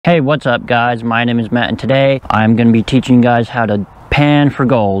Hey, what's up guys? My name is Matt and today I'm going to be teaching you guys how to pan for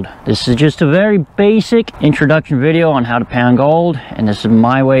gold. This is just a very basic introduction video on how to pan gold, and this is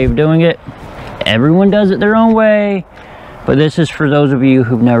my way of doing it. Everyone does it their own way, but this is for those of you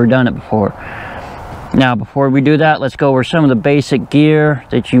who've never done it before. Now before we do that, let's go over some of the basic gear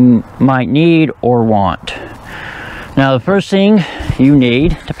that you might need or want. Now the first thing you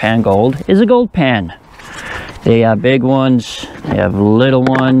need to pan gold is a gold pan. They have big ones, they have little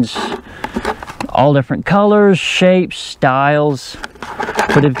ones, all different colors, shapes, styles.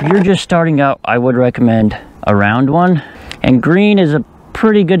 But if you're just starting out, I would recommend a round one. And green is a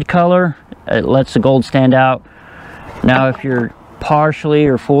pretty good color. It lets the gold stand out. Now if you're partially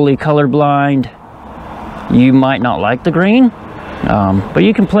or fully colorblind, you might not like the green. But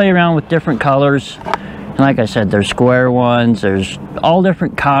you can play around with different colors. And like I said, there's square ones, there's all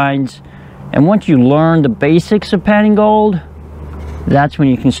different kinds. And once you learn the basics of panning gold, that's when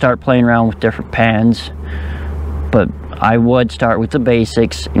you can start playing around with different pans. But I would start with the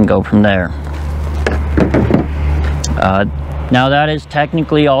basics and go from there. Now that is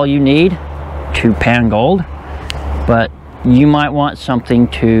technically all you need to pan gold, but you might want something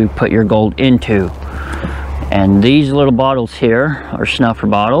to put your gold into. And these little bottles here are snuffer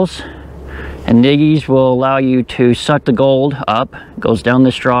bottles. And these will allow you to suck the gold up, goes down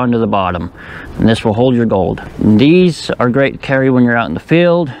the straw into the bottom, and this will hold your gold. And these are great to carry when you're out in the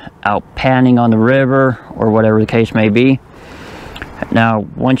field, out panning on the river, or whatever the case may be. Now,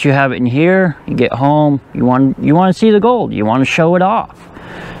 once you have it in here, you get home, you want to see the gold, you want to show it off.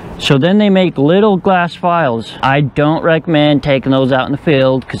 So then they make little glass vials. I don't recommend taking those out in the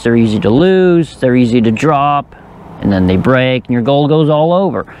field because they're easy to lose, they're easy to drop, and then they break and your gold goes all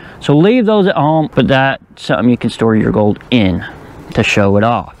over. So leave those at home, but that's something you can store your gold in to show it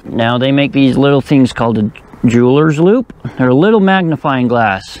off. Now they make these little things called a jeweler's loop. They're a little magnifying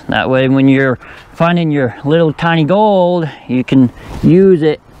glass. That way when you're finding your little tiny gold, you can use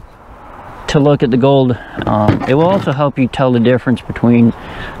it to look at the gold. It will also help you tell the difference between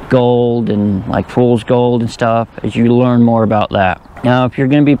gold and like fool's gold and stuff as you learn more about that. Now if you're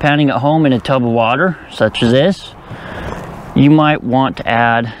going to be panning at home in a tub of water such as this, you might want to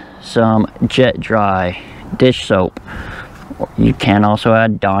add some jet dry dish soap. You can also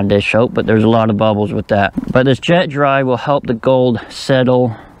add Dawn dish soap, but there's a lot of bubbles with that. But this jet dry will help the gold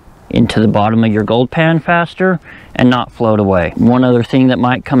settle into the bottom of your gold pan faster and not float away. One other thing that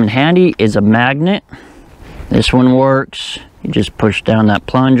might come in handy is a magnet. This one works. You just push down that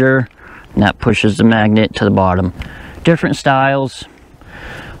plunger and that pushes the magnet to the bottom. Different styles.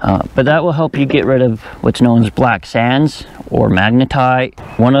 But that will help you get rid of what's known as black sands or magnetite.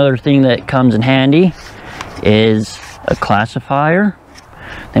 One other thing that comes in handy is a classifier.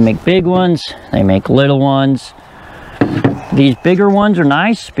 They make big ones, they make little ones. These bigger ones are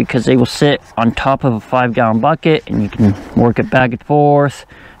nice because they will sit on top of a 5-gallon bucket and you can work it back and forth,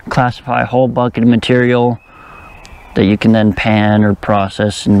 classify a whole bucket of material that you can then pan or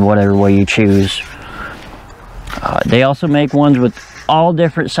process in whatever way you choose. They also make ones with all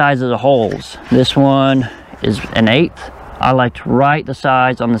different sizes of holes. This one is an 1/8. I like to write the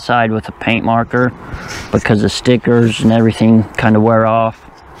size on the side with a paint marker because the stickers and everything kind of wear off.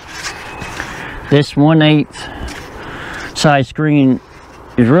 This 1/8 size screen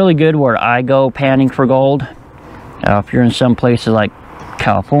is really good where I go panning for gold. If you're in some places like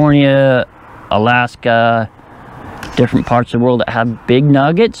California, Alaska, different parts of the world that have big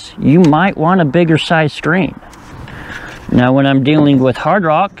nuggets, you might want a bigger size screen. Now when I'm dealing with hard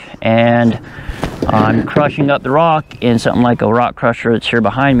rock and I'm crushing up the rock in something like a rock crusher that's here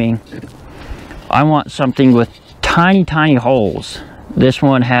behind me, I want something with tiny holes. This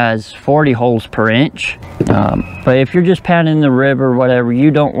one has 40 holes per inch. But if you're just panning the river or whatever,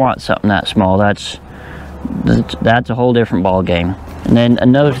 you don't want something that small. That's a whole different ball game. And then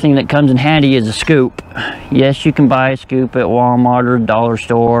another thing that comes in handy is a scoop. Yes, you can buy a scoop at Walmart or dollar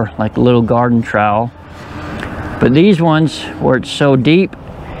store, like a little garden trowel. But these ones, where it's so deep,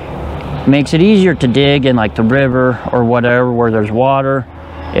 makes it easier to dig in like the river or whatever where there's water.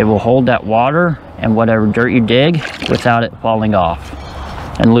 It will hold that water and whatever dirt you dig without it falling off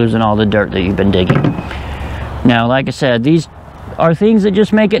and losing all the dirt that you've been digging. Now, like I said, these are things that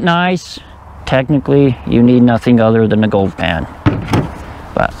just make it nice. Technically, you need nothing other than a gold pan.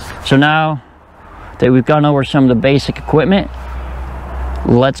 So now that we've gone over some of the basic equipment,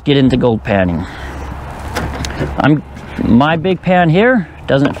 let's get into gold panning. My big pan here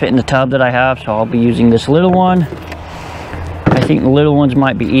doesn't fit in the tub that I have, so I'll be using this little one. I think the little ones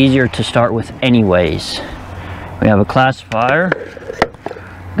might be easier to start with anyways. We have a classifier.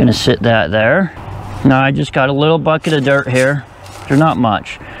 I'm gonna sit that there. Now I just got a little bucket of dirt here. There's not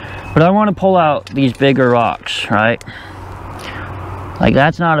much. But I want to pull out these bigger rocks, right? Like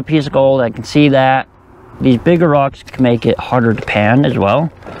that's not a piece of gold, I can see that. These bigger rocks can make it harder to pan as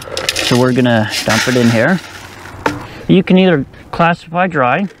well. So we're gonna dump it in here. You can either classify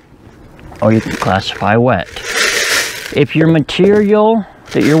dry or you can classify wet. If your material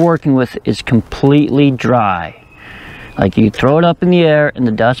that you're working with is completely dry, like you throw it up in the air and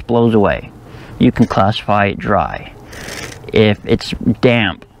the dust blows away, you can classify it dry. If it's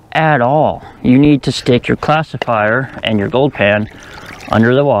damp at all, you need to stick your classifier and your gold pan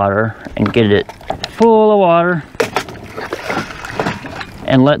under the water and get it full of water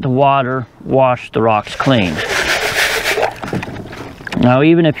and let the water wash the rocks clean. Now,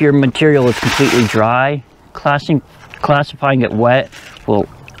 even if your material is completely dry, classifying it wet will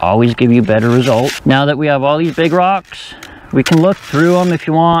always give you better results. Now that we have all these big rocks, we can look through them if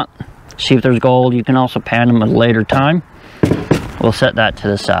you want, see if there's gold. You can also pan them at a later time. We'll set that to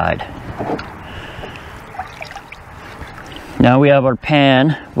the side. Now we have our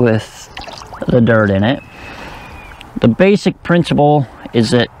pan with the dirt in it. The basic principle is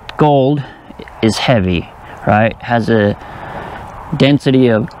that gold is heavy, right? Has a density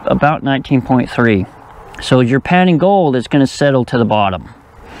of about 19.3. So as you're panning gold, it's going to settle to the bottom.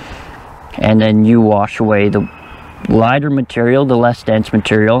 And then you wash away the lighter material, the less dense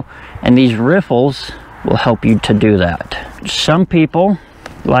material, and these riffles will help you to do that. Some people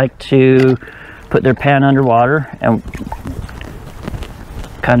like to put their pan underwater and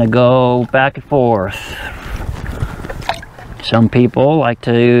kind of go back and forth. Some people like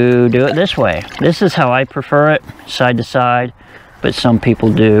to do it this way. This is how I prefer it, side to side, but some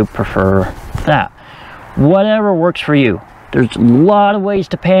people do prefer that. Whatever works for you. There's a lot of ways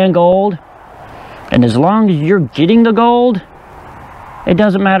to pan gold, and as long as you're getting the gold, it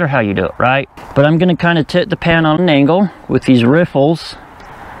doesn't matter how you do it, right? But I'm gonna kind of tip the pan on an angle with these riffles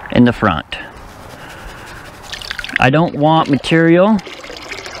in the front. I don't want material,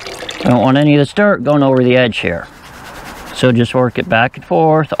 I don't want any of this dirt going over the edge here. So just work it back and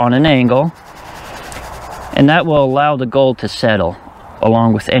forth on an angle, and that will allow the gold to settle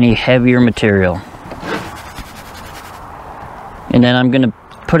along with any heavier material. And then I'm gonna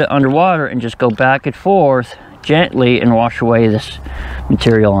put it underwater and just go back and forth gently and wash away this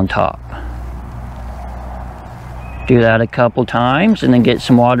material on top. Do that a couple times and then get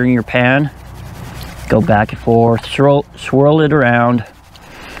some water in your pan. Go back and forth, swirl it around,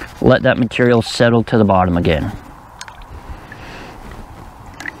 let that material settle to the bottom again.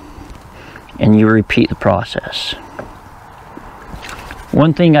 And you repeat the process.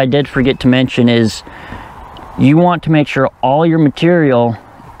 One thing I did forget to mention is you want to make sure all your material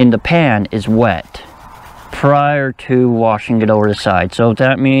in the pan is wet prior to washing it over the side. So if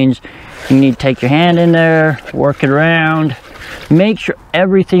that means you need to take your hand in there, work it around, make sure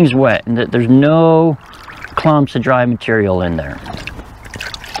everything's wet and that there's no clumps of dry material in there.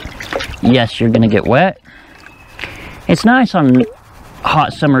 Yes, you're gonna get wet. It's nice on a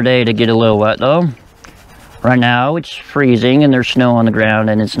hot summer day to get a little wet though. Right now it's freezing and there's snow on the ground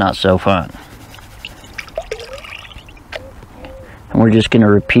and it's not so fun. And we're just going to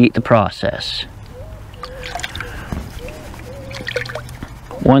repeat the process.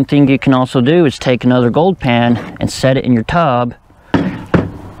 One thing you can also do is take another gold pan and set it in your tub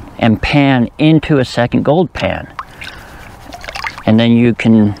and pan into a second gold pan. And then you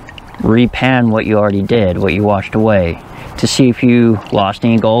can repan what you already did, what you washed away, to see if you lost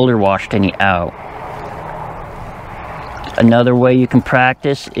any gold or washed any out. Another way you can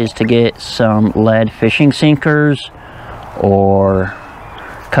practice is to get some lead fishing sinkers, or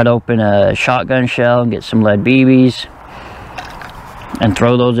cut open a shotgun shell and get some lead BBs and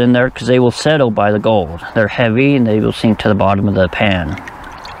throw those in there, because they will settle by the gold. They're heavy and they will sink to the bottom of the pan.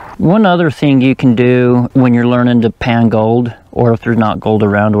 One other thing you can do when you're learning to pan gold, or if there's not gold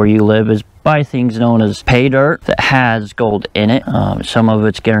around where you live, is buy things known as pay dirt that has gold in it. Some of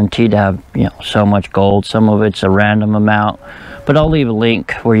it's guaranteed to have, you know, so much gold. Some of it's a random amount. But I'll leave a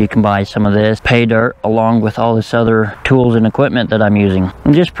link where you can buy some of this pay dirt along with all this other tools and equipment that I'm using.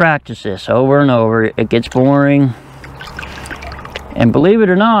 And just practice this over and over. It gets boring. And believe it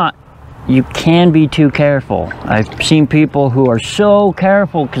or not, you can be too careful. I've seen people who are so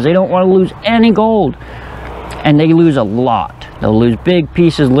careful because they don't want to lose any gold. And they lose a lot. They'll lose big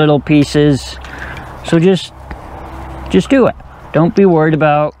pieces, little pieces. So just do it. Don't be worried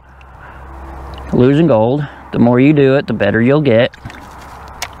about losing gold. The more you do it, the better you'll get.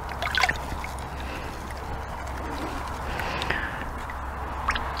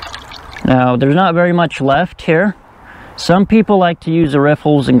 Now, there's not very much left here. Some people like to use the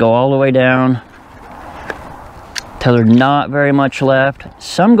riffles and go all the way down. till there's not very much left.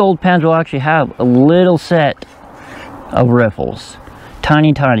 Some gold pans will actually have a little set of riffles,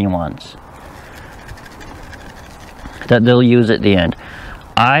 tiny ones that they'll use at the end.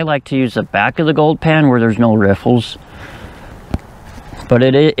 I like to use the back of the gold pan where there's no riffles, but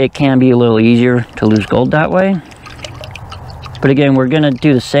it can be a little easier to lose gold that way. But again, we're gonna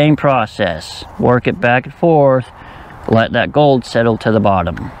do the same process. Work it back and forth, let that gold settle to the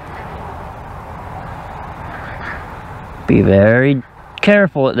bottom. Be very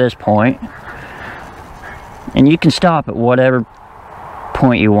careful at this point. And you can stop at whatever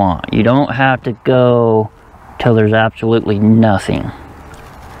point you want. You don't have to go till there's absolutely nothing.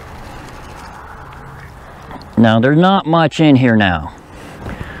 Now, there's not much in here now.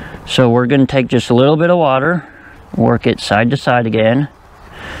 So we're gonna take just a little bit of water, work it side to side again.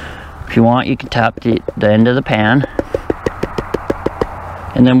 If you want, you can tap the end of the pan.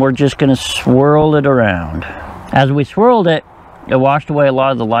 And then we're just gonna swirl it around. As we swirled it, it washed away a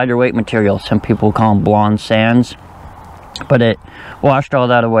lot of the lighter weight material. Some people call them blonde sands. But it washed all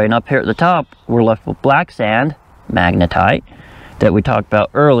that away. And up here at the top, we're left with black sand, magnetite, that we talked about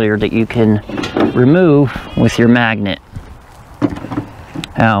earlier, that you can remove with your magnet.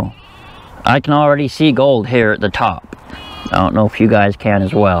 Now, I can already see gold here at the top. I don't know if you guys can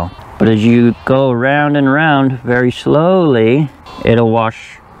as well. But as you go around and around very slowly, it'll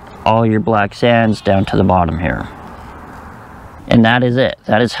wash all your black sands down to the bottom here. And that is it.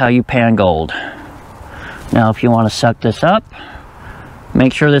 That is how you pan gold. Now, if you want to suck this up,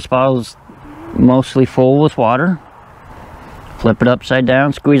 make sure this bottle is mostly full with water. Flip it upside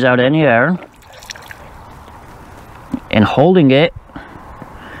down, squeeze out any air. And holding it,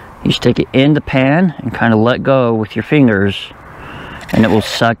 you stick it in the pan and kind of let go with your fingers, and it will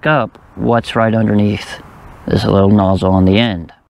suck up what's right underneath this little nozzle on the end.